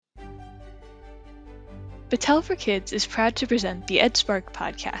Battelle for Kids is proud to present the EdSpark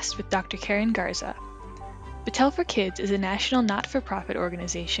podcast with Dr. Karen Garza. Battelle for Kids is a national not-for-profit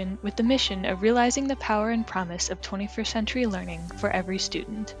organization with the mission of realizing the power and promise of 21st century learning for every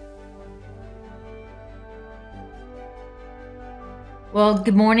student. Well,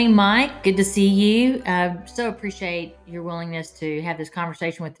 good morning, Mike. Good to see you. So appreciate your willingness to have this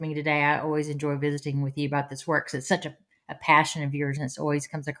conversation with me today. I always enjoy visiting with you about this work because it's such a passion of yours, and it always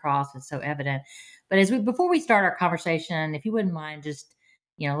comes across. It's so evident. But before we start our conversation, if you wouldn't mind just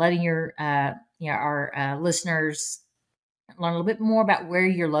letting our listeners learn a little bit more about where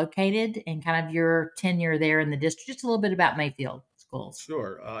you're located and kind of your tenure there in the district, just a little bit about Mayfield Schools.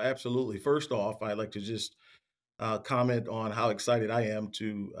 Sure, absolutely. First off, I'd like to just comment on how excited I am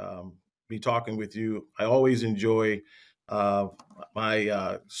to be talking with you. I always enjoy uh,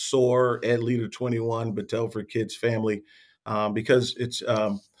 my SOAR Ed Leader 21 Battelle for Kids family because it's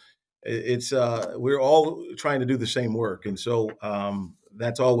we're all trying to do the same work, and so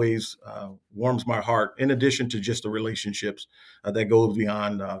that's always warms my heart. In addition to just the relationships that go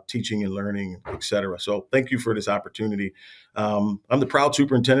beyond teaching and learning, et cetera. So thank you for this opportunity. I'm the proud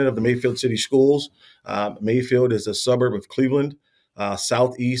superintendent of the Mayfield City Schools. Mayfield is a suburb of Cleveland,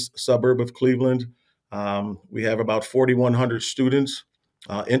 southeast suburb of Cleveland. We have about 4,100 students.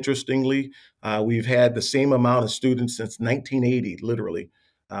 Interestingly, we've had the same amount of students since 1980, literally.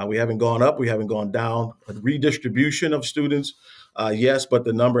 We haven't gone up, we haven't gone down. A redistribution of students, yes, but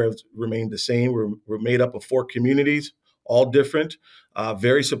the number has remained the same. We're made up of 4 communities, all different,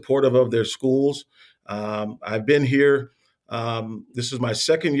 very supportive of their schools. I've been here. This is my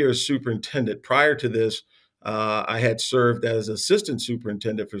second year as superintendent. Prior to this, I had served as assistant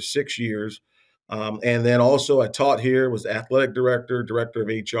superintendent for 6 years. And then also I taught here, was athletic director, director of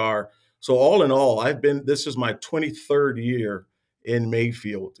HR. So all in all, this is my 23rd year in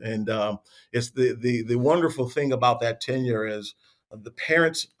Mayfield. And it's the wonderful thing about that tenure is the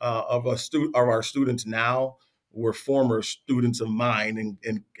parents of our students now were former students of mine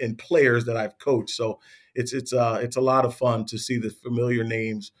and players that I've coached. So it's a lot of fun to see the familiar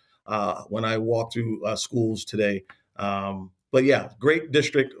names when I walk through schools today. But yeah, great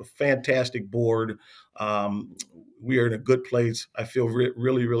district, fantastic board. We are in a good place. I feel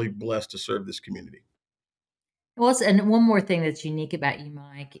really, really blessed to serve this community. Well, and one more thing that's unique about you,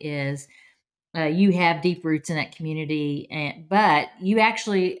 Mike, is you have deep roots in that community, but you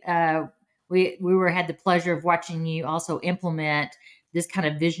actually had the pleasure of watching you also implement this kind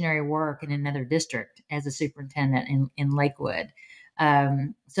of visionary work in another district as a superintendent in Lakewood.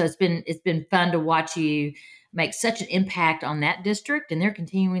 So it's been fun to watch you make such an impact on that district, and they're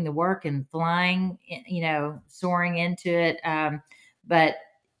continuing the work and flying, soaring into it. But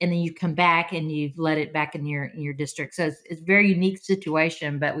and then you come back and you've let it back in your district. So it's a very unique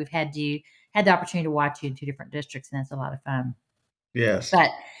situation, but we've had the opportunity to watch you in 2 different districts, and that's a lot of fun. Yes. But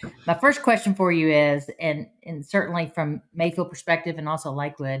my first question for you is, and certainly from Mayfield perspective and also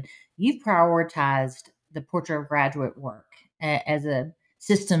Lakewood, you've prioritized the portrait of graduate work as a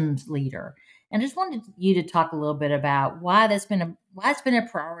systems leader. And I just wanted you to talk a little bit about why it's been a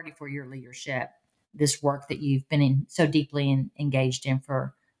priority for your leadership, this work that you've been so deeply engaged in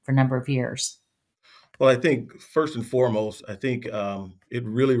for a number of years. Well, I think first and foremost, I think it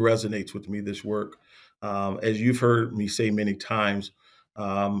really resonates with me, this work. As you've heard me say many times,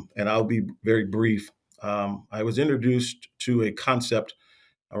 and I'll be very brief, I was introduced to a concept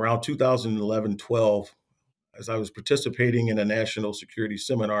around 2011-12 as I was participating in a national security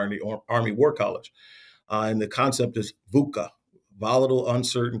seminar in the Army War College. And the concept is VUCA, volatile,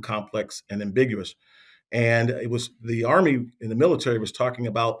 uncertain, complex, and ambiguous. And it was the Army in the military was talking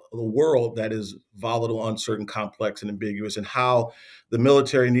about the world that is volatile, uncertain, complex, and ambiguous, and how the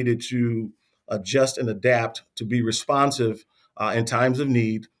military needed to adjust and adapt to be responsive in times of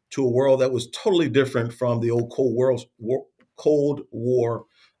need to a world that was totally different from the old Cold War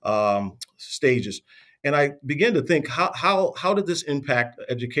stages. And I began to think, how did this impact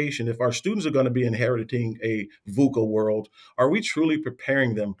education? If our students are going to be inheriting a VUCA world, are we truly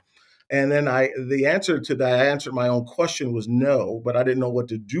preparing them? And then the answer to that, I answered my own question was no, but I didn't know what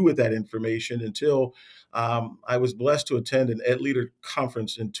to do with that information until I was blessed to attend an Ed Leader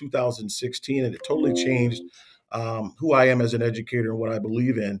conference in 2016, and it totally changed who I am as an educator and what I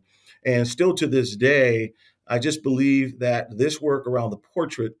believe in. And still to this day, I just believe that this work around the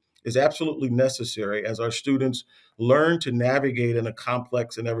portrait is absolutely necessary as our students learn to navigate in a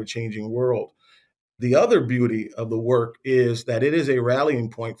complex and ever-changing world. The other beauty of the work is that it is a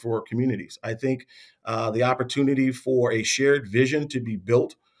rallying point for communities. I think the opportunity for a shared vision to be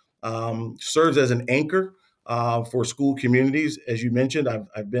built serves as an anchor for school communities. As you mentioned,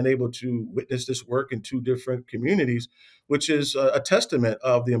 I've been able to witness this work in two different communities, which is a testament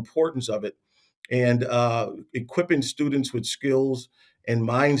of the importance of it and equipping students with skills and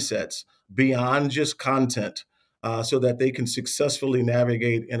mindsets beyond just content so that they can successfully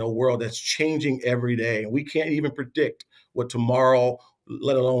navigate in a world that's changing every day. And we can't even predict what tomorrow,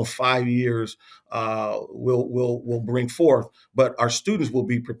 let alone 5 years, will bring forth. But our students will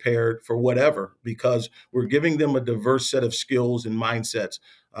be prepared for whatever because we're giving them a diverse set of skills and mindsets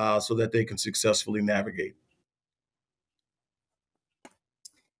so that they can successfully navigate.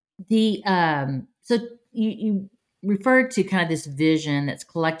 So you referred to kind of this vision that's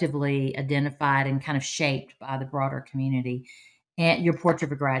collectively identified and kind of shaped by the broader community and your portrait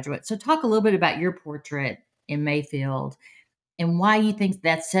of a graduate. So talk a little bit about your portrait in Mayfield and why you think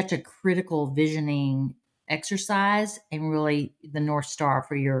that's such a critical visioning exercise and really the North Star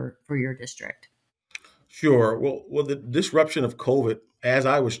for your district. Sure. Well, the disruption of COVID, as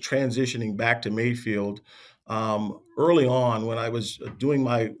I was transitioning back to Mayfield, early on when I was doing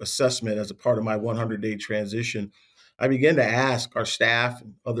my assessment as a part of my 100-day transition, I began to ask our staff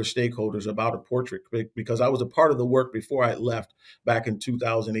and other stakeholders about a portrait because I was a part of the work before I left back in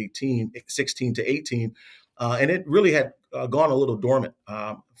 2018, 16 to 18, and it really had gone a little dormant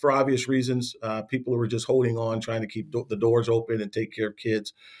for obvious reasons. People were just holding on, trying to keep the doors open and take care of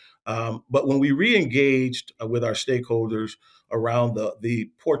kids. But when we re-engaged with our stakeholders around the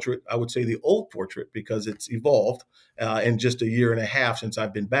portrait, I would say the old portrait because it's evolved in just a year and a half since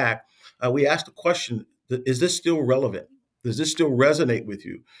I've been back, we asked the question, is this still relevant? Does this still resonate with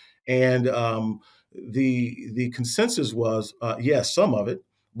you? And the consensus was, yes, some of it,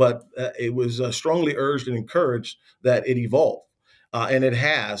 but it was strongly urged and encouraged that it evolve. And it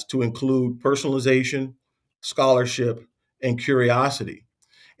has to include personalization, scholarship, and curiosity.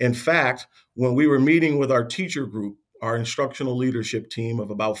 In fact, when we were meeting with our teacher group, our instructional leadership team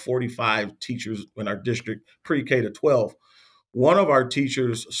of about 45 teachers in our district, pre-K to 12, one of our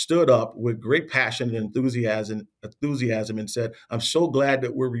teachers stood up with great passion and enthusiasm and said, "I'm so glad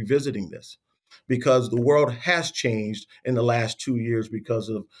that we're revisiting this because the world has changed in the last 2 years because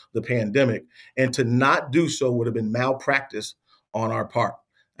of the pandemic. And to not do so would have been malpractice on our part."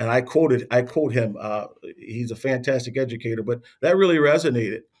 And I quote him. He's a fantastic educator, but that really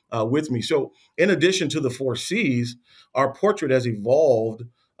resonated with me. So, in addition to the four C's, our portrait has evolved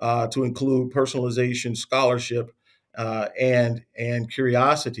to include personalization, scholarship, and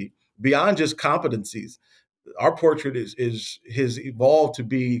curiosity beyond just competencies. Our portrait is has evolved to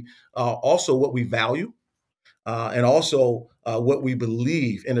be also what we value and also what we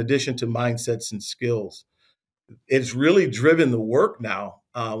believe, in addition to mindsets and skills. It's really driven the work now.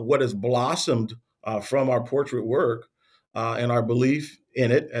 What has blossomed from our portrait work and our belief in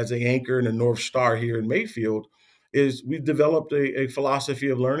it as an anchor and a North Star here in Mayfield is we've developed a philosophy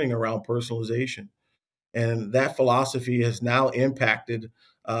of learning around personalization. And that philosophy has now impacted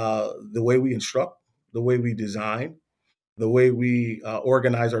the way we instruct, the way we design, the way we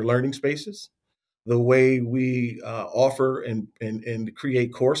organize our learning spaces, the way we offer and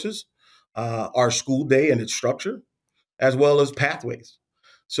create courses, our school day and its structure, as well as pathways.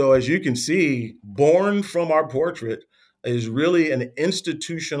 So, as you can see, born from our portrait is really an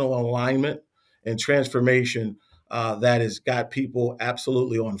institutional alignment and transformation that has got people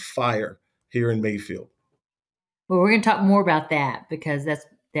absolutely on fire here in Mayfield. Well, we're going to talk more about that because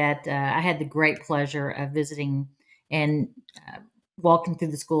I had the great pleasure of visiting and uh, walking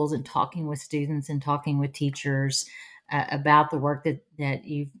through the schools and talking with students and talking with teachers about the work that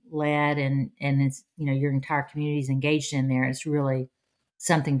you've led and it's your entire community is engaged in there. It's really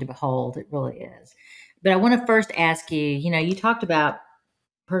something to behold. It really is. But I want to first ask you. You talked about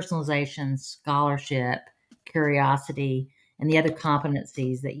personalization, scholarship, curiosity, and the other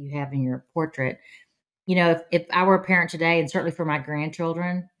competencies that you have in your portrait. If I were a parent today, and certainly for my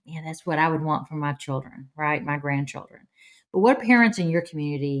grandchildren, yeah, that's what I would want for my children, right? My grandchildren. But what do parents in your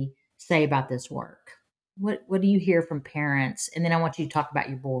community say about this work? What do you hear from parents? And then I want you to talk about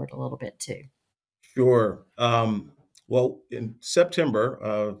your board a little bit too. Sure. Well, in September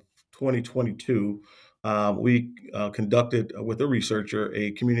of 2022, we conducted with a researcher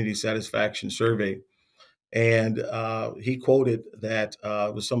a community satisfaction survey. And he quoted that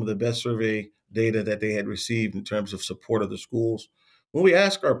it was some of the best survey data that they had received in terms of support of the schools. When we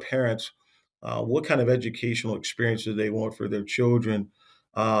ask our parents what kind of educational experiences they want for their children,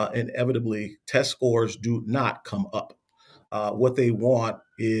 inevitably test scores do not come up. What they want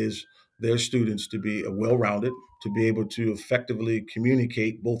is their students to be well-rounded, to be able to effectively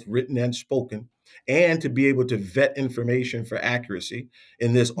communicate both written and spoken, and to be able to vet information for accuracy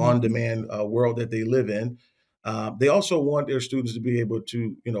in this Mhm. on-demand world that they live in. They also want their students to be able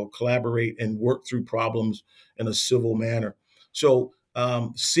to, collaborate and work through problems in a civil manner. So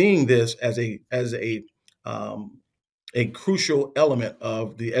seeing this um, a crucial element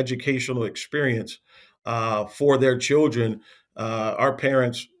of the educational experience for their children, our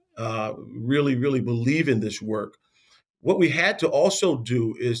parents really, really believe in this work. What we had to also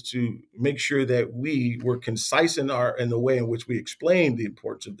do is to make sure that we were concise in the way in which we explained the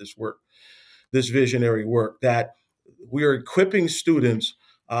importance of this work, this visionary work, that we are equipping students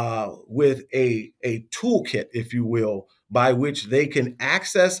with a toolkit, if you will, by which they can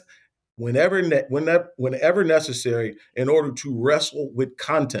access whenever necessary in order to wrestle with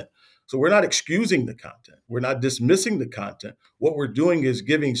content. So we're not excusing the content. We're not dismissing the content. What we're doing is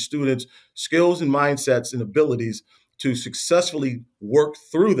giving students skills and mindsets and abilities to successfully work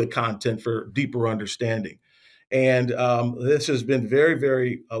through the content for deeper understanding. And this has been very,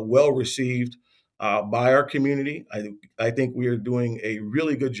 very well received by our community. I think we are doing a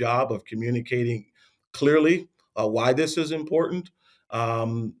really good job of communicating clearly why this is important.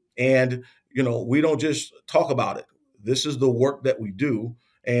 And, we don't just talk about it. This is the work that we do,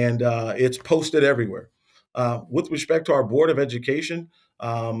 and it's posted everywhere. With respect to our Board of Education,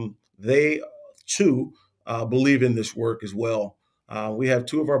 they too believe in this work as well. We have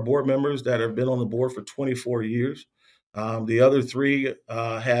two of our board members that have been on the board for 24 years. The other three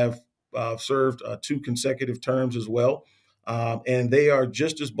have served two consecutive terms as well. And they are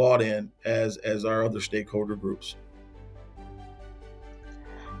just as bought in as our other stakeholder groups.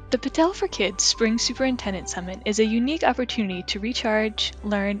 The Patel for Kids Spring Superintendent Summit is a unique opportunity to recharge,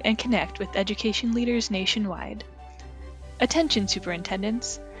 learn, and connect with education leaders nationwide. Attention,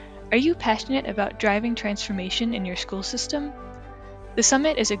 superintendents! Are you passionate about driving transformation in your school system? The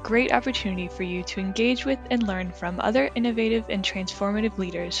summit is a great opportunity for you to engage with and learn from other innovative and transformative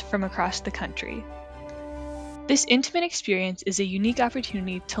leaders from across the country. This intimate experience is a unique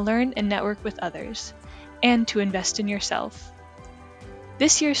opportunity to learn and network with others, and to invest in yourself.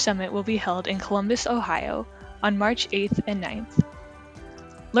 This year's summit will be held in Columbus, Ohio, on March 8th and 9th.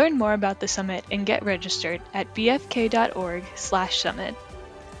 Learn more about the summit and get registered at bfk.org/summit.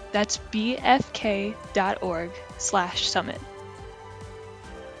 That's bfk.org/summit.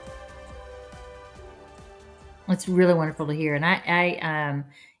 It's really wonderful to hear. And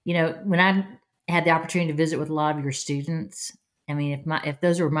when I had the opportunity to visit with a lot of your students, I mean, if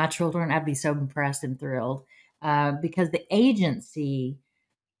those were my children, I'd be so impressed and thrilled because the agency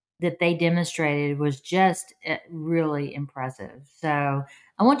that they demonstrated was just really impressive. So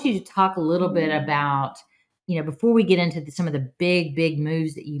I want you to talk a little bit about, before we get into some of the big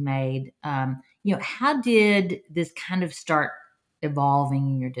moves that you made, how did this kind of start evolving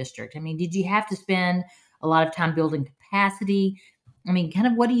in your district? I mean, did you have to spend a lot of time building capacity? I mean, kind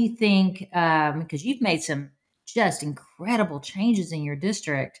of what do you think? Because you've made some just incredible changes in your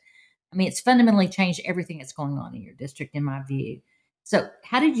district. I mean, it's fundamentally changed everything that's going on in your district, in my view. So,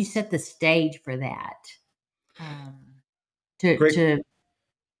 how did you set the stage for that Great, to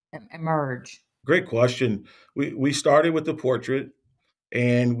emerge? great question. We started with the portrait,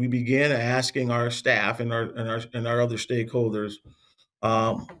 and we began asking our staff and our other stakeholders,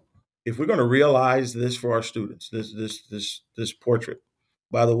 um, if we're going to realize this for our students, this portrait,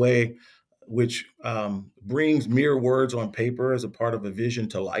 by the way, which brings mere words on paper as a part of a vision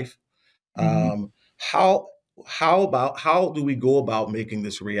to life. Mm-hmm. Um, how do we go about making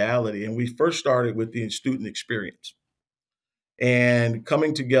this reality? And we first started with the student experience and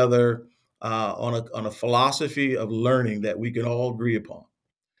coming together on a philosophy of learning that we can all agree upon.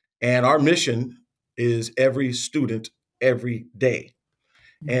 And our mission is every student every day.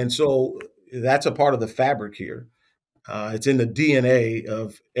 And so that's a part of the fabric here. It's in the DNA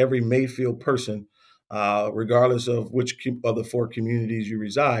of every Mayfield person, regardless of which of the four communities you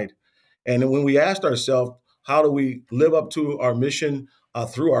reside. And then when we asked ourselves, how do we live up to our mission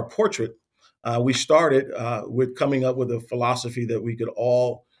through our portrait? We started with coming up with a philosophy that we could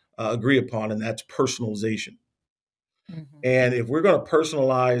all agree upon, and that's personalization. Mm-hmm. And if we're going to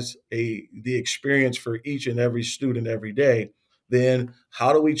personalize the experience for each and every student every day, then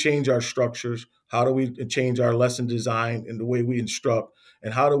how do we change our structures? How do we change our lesson design and the way we instruct?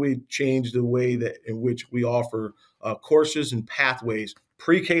 And how do we change the way that in which we offer courses and pathways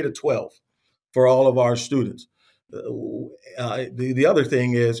pre-K to 12 for all of our students? The other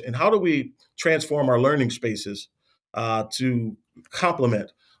thing is, and how do we transform our learning spaces to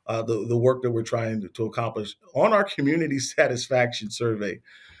complement the work that we're trying to accomplish? On our community satisfaction survey,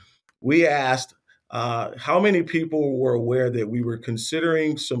 we asked how many people were aware that we were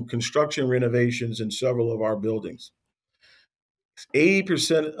considering some construction renovations in several of our buildings.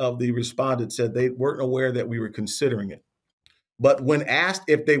 80% of the respondents said they weren't aware that we were considering it. But when asked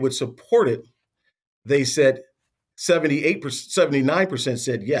if they would support it, they said 79%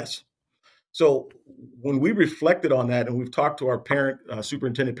 said yes. So when we reflected on that and we've talked to our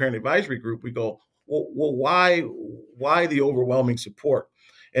superintendent parent advisory group, we go, well, why the overwhelming support?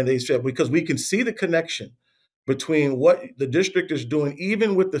 And they said, because we can see the connection between what the district is doing,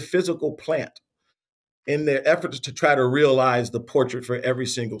 even with the physical plant, in their efforts to try to realize the portrait for every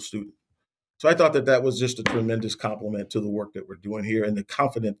single student. So I thought that that was just a tremendous compliment to the work that we're doing here and the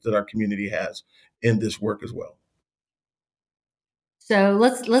confidence that our community has in this work as well. So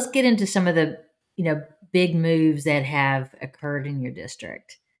let's get into some of the big moves that have occurred in your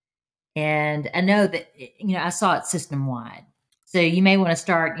district. And I know that I saw it system wide. So you may want to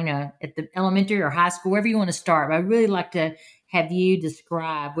start at the elementary or high school, wherever you want to start. But I'd really like to have you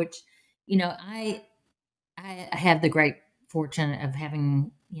describe which I have the great fortune of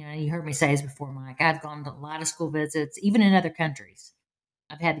having you heard me say this before, Mike. I've gone to a lot of school visits, even in other countries.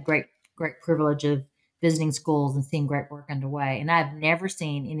 I've had the great privilege of visiting schools and seeing great work underway. And I've never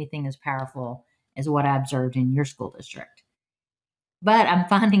seen anything as powerful as what I observed in your school district. But I'm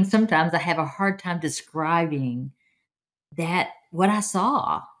finding sometimes I have a hard time describing that what I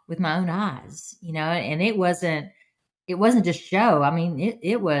saw with my own eyes, and it wasn't just show. I mean,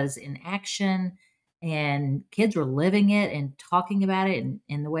 it was in action, and kids were living it and talking about it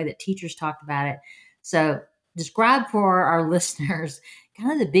and the way that teachers talked about it. So describe for our listeners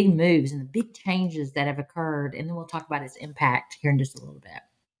kind of the big moves and the big changes that have occurred, and then we'll talk about its impact here in just a little bit.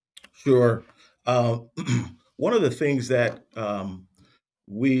 Sure. One of the things that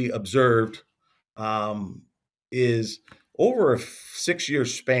we observed is over a 6-year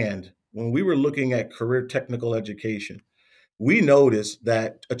span, when we were looking at career technical education, we noticed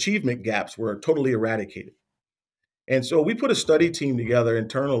that achievement gaps were totally eradicated. And so we put a study team together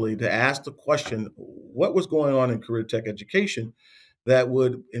internally to ask the question, what was going on in career tech education that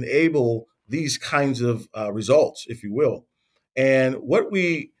would enable these kinds of results, if you will. And what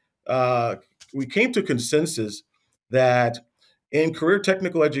we came to consensus that in career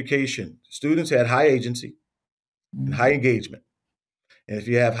technical education, students had high agency and high engagement. And if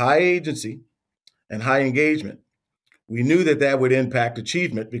you have high agency and high engagement, we knew that that would impact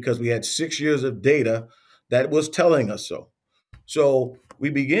achievement because we had 6 years of data that was telling us so. So we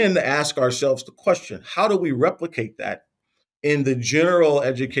began to ask ourselves the question, how do we replicate that in the general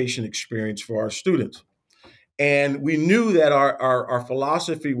education experience for our students? And we knew that our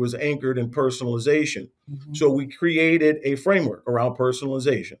philosophy was anchored in personalization. Mm-hmm. So we created a framework around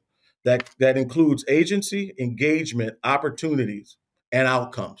personalization that includes agency, engagement, opportunities, and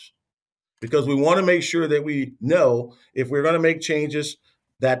outcomes. Because we want to make sure that we know if we're going to make changes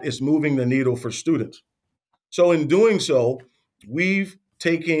that is moving the needle for students. So in doing so, we've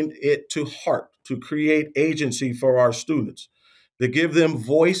taken it to heart to create agency for our students, to give them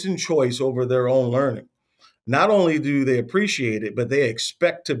voice and choice over their own learning. Not only do they appreciate it, but they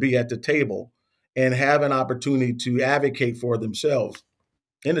expect to be at the table and have an opportunity to advocate for themselves.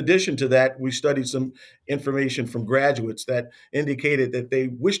 In addition to that, we studied some information from graduates that indicated that they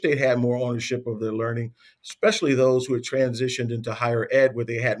wish they'd had more ownership of their learning, especially those who had transitioned into higher ed where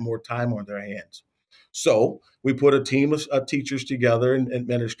they had more time on their hands. So we put a team of teachers together and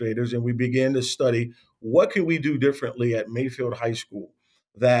administrators, and we began to study what can we do differently at Mayfield High School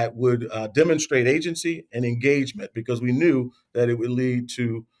that would demonstrate agency and engagement, because we knew that it would lead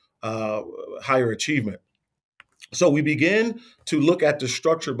to higher achievement. So we begin to look at the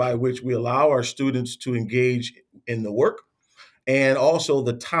structure by which we allow our students to engage in the work and also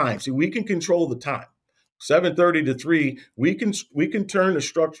the time. See, we can control the time. 7:30 to 3, we can turn the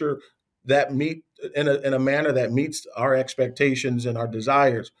structure that meet in a manner that meets our expectations and our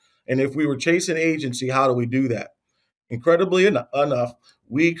desires. And if we were chasing agency, how do we do that? Incredibly enough,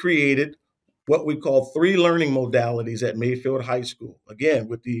 we created what we call 3 learning modalities at Mayfield High School. Again,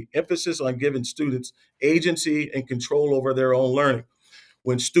 with the emphasis on giving students agency and control over their own learning.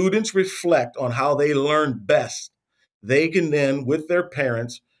 When students reflect on how they learn best, they can then, with their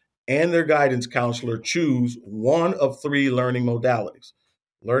parents and their guidance counselor, choose one of 3 learning modalities.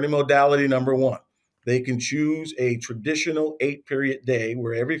 Learning modality number 1, they can choose a traditional 8-period day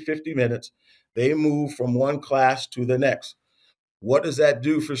where every 50 minutes they move from one class to the next. What does that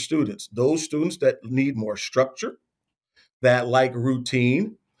do for students? Those students that need more structure, that like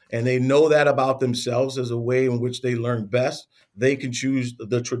routine, and they know that about themselves as a way in which they learn best, they can choose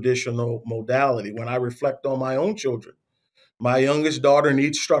the traditional modality. When I reflect on my own children, my youngest daughter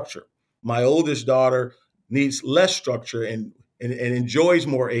needs structure. My oldest daughter needs less structure and enjoys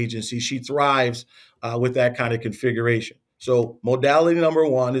more agency. She thrives with that kind of configuration. So modality number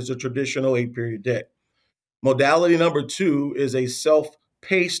one is a traditional 8-period day. Modality number two is a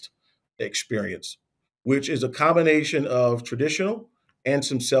self-paced experience, which is a combination of traditional and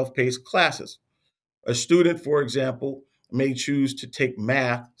some self-paced classes. A student, for example, may choose to take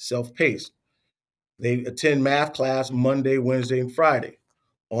math self-paced. They attend math class Monday, Wednesday, and Friday.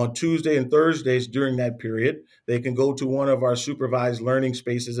 On Tuesday and Thursdays during that period, they can go to one of our supervised learning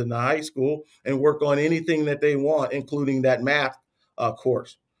spaces in the high school and work on anything that they want, including that math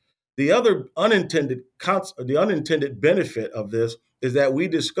course. The other the unintended benefit of this is that we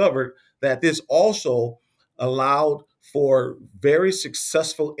discovered that this also allowed for very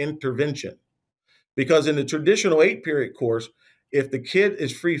successful intervention. Because in the traditional 8-period course, if the kid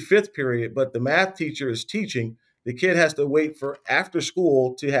is free fifth period, but the math teacher is teaching, the kid has to wait for after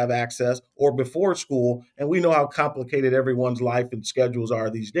school to have access or before school. And we know how complicated everyone's life and schedules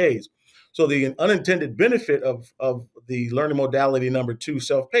are these days. So the unintended benefit of the learning modality number two,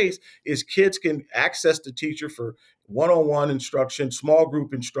 self-paced, is kids can access the teacher for one-on-one instruction, small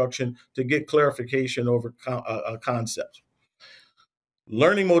group instruction to get clarification over concepts.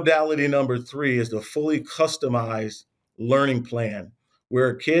 Learning modality number three is the fully customized learning plan, where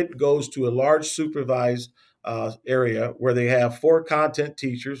a kid goes to a large supervised area where they have 4 content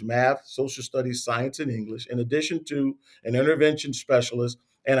teachers: math, social studies, science, and English, in addition to an intervention specialist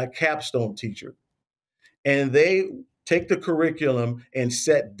and a capstone teacher. And they take the curriculum and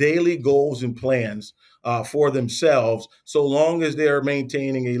set daily goals and plans for themselves, so long as they're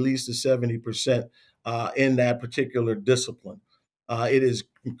maintaining at least a 70% in that particular discipline. It is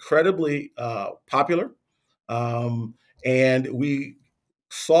incredibly popular, um, and we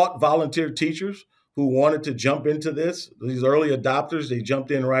sought volunteer teachers who wanted to jump into this. These early adopters, they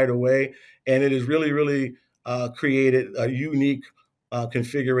jumped in right away, and it has really, really created a unique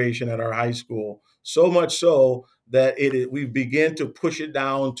configuration at our high school. So much so that we begin to push it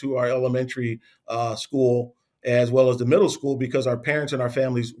down to our elementary school as well as the middle school, because our parents and our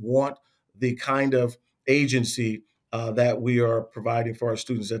families want the kind of agency that we are providing for our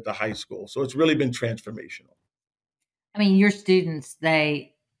students at the high school. So it's really been transformational. I mean, your students,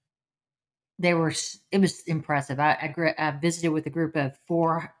 they were, it was impressive. I visited with a group of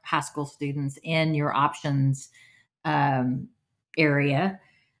 4 high school students in your options area.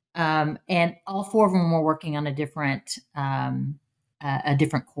 And all 4 of them were working on a different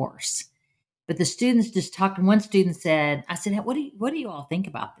course. But the students just talked. And one student said, I said, hey, what do you all think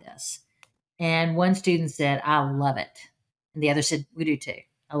about this? And one student said, I love it. And the other said, we do too.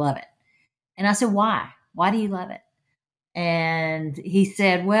 I love it. And I said, why? Why do you love it? And he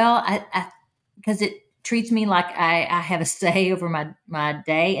said, well, because it treats me like I have a say over my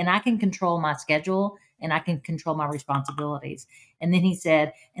day, and I can control my schedule and I can control my responsibilities. And then he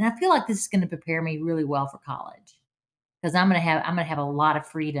said, and I feel like this is going to prepare me really well for college, because I'm going to have a lot of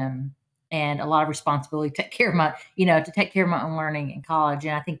freedom and a lot of responsibility to take care of to take care of my own learning in college.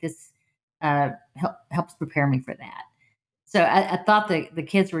 And I think this helps prepare me for that. So I thought the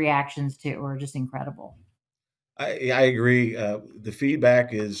kids' reactions to it were just incredible. I agree. The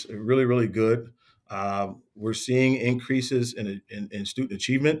feedback is really, really good. We're seeing increases in student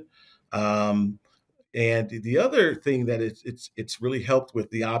achievement. And the other thing that it's really helped with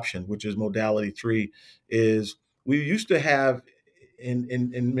the option, which is modality 3, is we used to have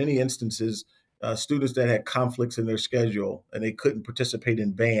in many instances students that had conflicts in their schedule and they couldn't participate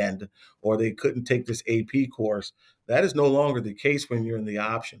in band, or they couldn't take this AP course. That is no longer the case when you're in the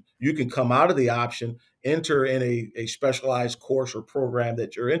option. You can come out of the option, enter in a specialized course or program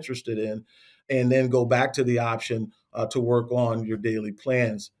that you're interested in, and then go back to the option to work on your daily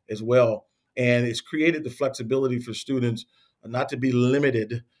plans as well. And it's created the flexibility for students not to be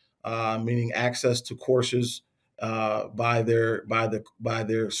limited, meaning access to courses by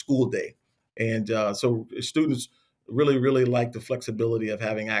their school day. And so students really, really like the flexibility of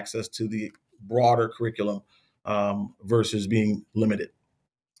having access to the broader curriculum versus being limited.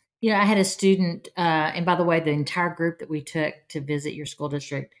 I had a student, and by the way, the entire group that we took to visit your school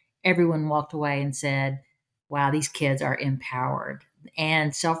district, everyone walked away and said, wow, these kids are empowered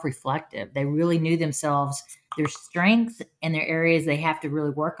and self-reflective. They really knew themselves, their strengths and their areas they have to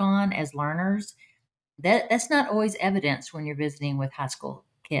really work on as learners. That's not always evidenced when you're visiting with high school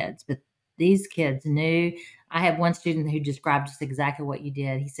kids, but these kids knew. I had one student who described just exactly what you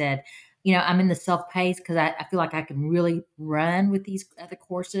did. He said, I'm in the self-paced because I feel like I can really run with these other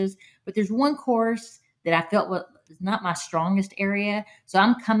courses, but there's one course that I felt was not my strongest area. So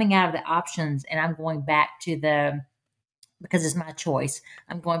I'm coming out of the options and I'm going back to because it's my choice,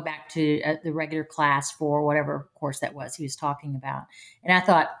 I'm going back to the regular class for whatever course that was he was talking about. And I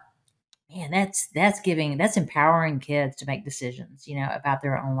thought, man, that's empowering kids to make decisions, about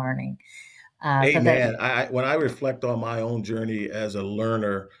their own learning. So that Amen. When I reflect on my own journey as a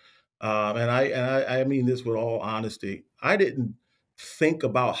learner, and I mean this with all honesty, I didn't think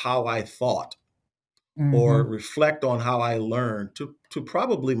about how I thought or hmm reflect on how I learned to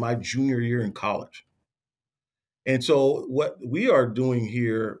probably my junior year in college. And so what we are doing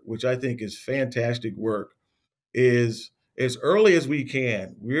here, which I think is fantastic work, is as early as we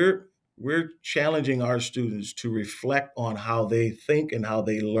can, we're challenging our students to reflect on how they think and how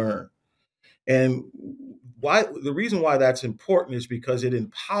they learn. And why the reason why that's important is because it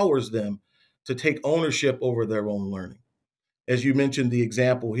empowers them to take ownership over their own learning. As you mentioned the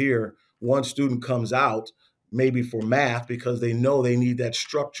example here, one student comes out maybe for math because they know they need that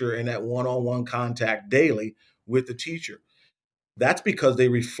structure and that one-on-one contact daily with the teacher. That's because they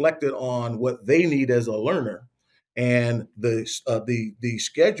reflected on what they need as a learner, and the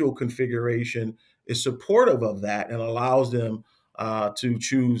schedule configuration is supportive of that and allows them to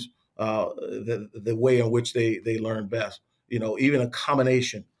choose the way in which they learn best. Even a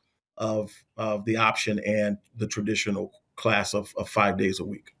combination of the option and the traditional class of 5 days a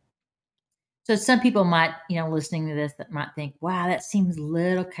week. So some people might, listening to this, that might think, "Wow, that seems a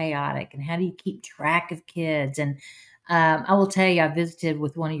little chaotic." And how do you keep track of kids? And I will tell you, I visited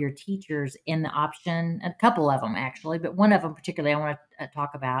with one of your teachers in the option, a couple of them actually, but one of them particularly I want to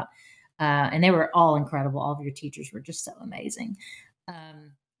talk about. And they were all incredible. All of your teachers were just so amazing.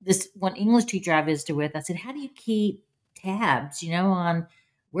 This one English teacher I visited with, I said, "How do you keep tabs, on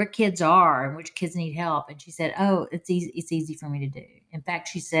where kids are and which kids need help?" And she said, "Oh, it's easy. It's easy for me to do." In fact,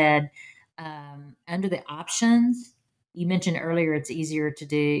 she said, under the options, you mentioned earlier, it's easier to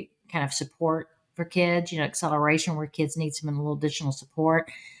do kind of support for kids, acceleration where kids need some little additional support.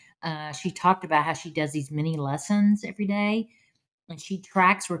 She talked about how she does these mini lessons every day, and she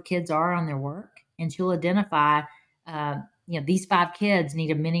tracks where kids are on their work, and she'll identify, these 5 kids need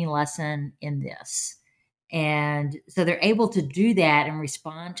a mini lesson in this. And so they're able to do that and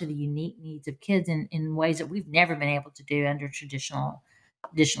respond to the unique needs of kids in ways that we've never been able to do under traditional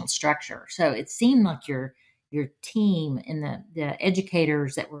structure. So it seemed like your team and the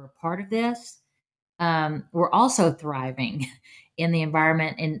educators that were a part of this were also thriving in the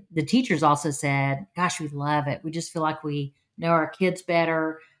environment. And the teachers also said, "Gosh, we love it. We just feel like we know our kids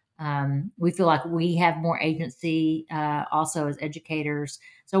better. We feel like we have more agency also as educators."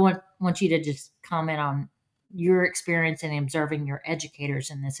 So I want you to just comment on your experience in observing your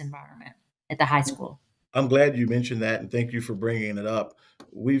educators in this environment at the high school. I'm glad you mentioned that, and thank you for bringing it up.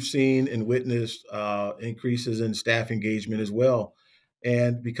 We've seen and witnessed increases in staff engagement as well,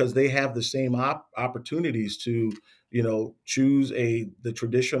 and because they have the same opportunities to, choose the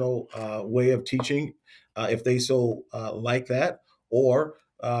traditional way of teaching, if they so like that, or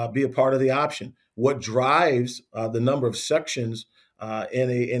be a part of the option. What drives the number of sections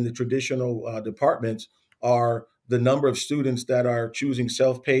in the traditional departments are the number of students that are choosing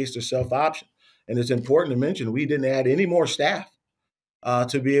self-paced or self-option. And it's important to mention we didn't add any more staff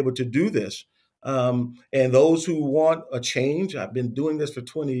to be able to do this. And those who want a change, I've been doing this for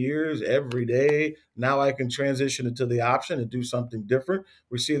 20 years every day. Now I can transition into the option and do something different.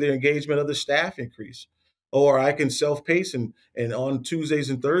 We see the engagement of the staff increase. Or I can self-pace, and on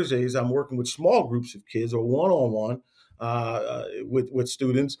Tuesdays and Thursdays, I'm working with small groups of kids or one-on-one with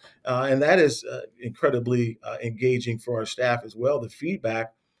students. And that is incredibly engaging for our staff as well. The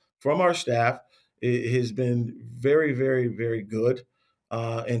feedback from our staff has been very, very, very good.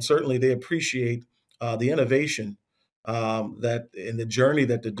 And certainly they appreciate the innovation that and the journey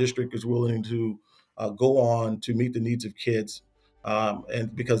that the district is willing to go on to meet the needs of kids.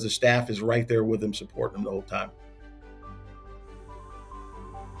 And because the staff is right there with them, supporting them the whole time.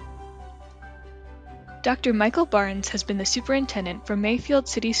 Dr. Michael Barnes has been the superintendent for Mayfield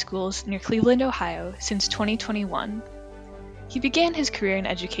City Schools near Cleveland, Ohio since 2021. He began his career in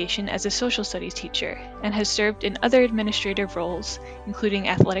education as a social studies teacher and has served in other administrative roles, including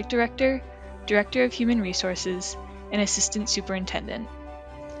athletic director, director of human resources, and assistant superintendent.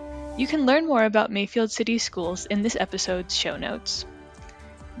 You can learn more about Mayfield City Schools in this episode's show notes.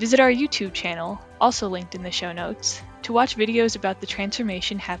 Visit our YouTube channel, also linked in the show notes, to watch videos about the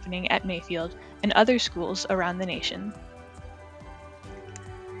transformation happening at Mayfield and other schools around the nation.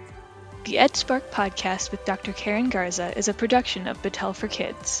 The EdSpark podcast with Dr. Karen Garza is a production of Battelle for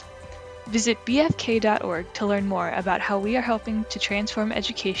Kids. Visit bfk.org to learn more about how we are helping to transform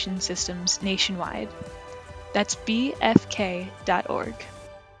education systems nationwide. That's bfk.org.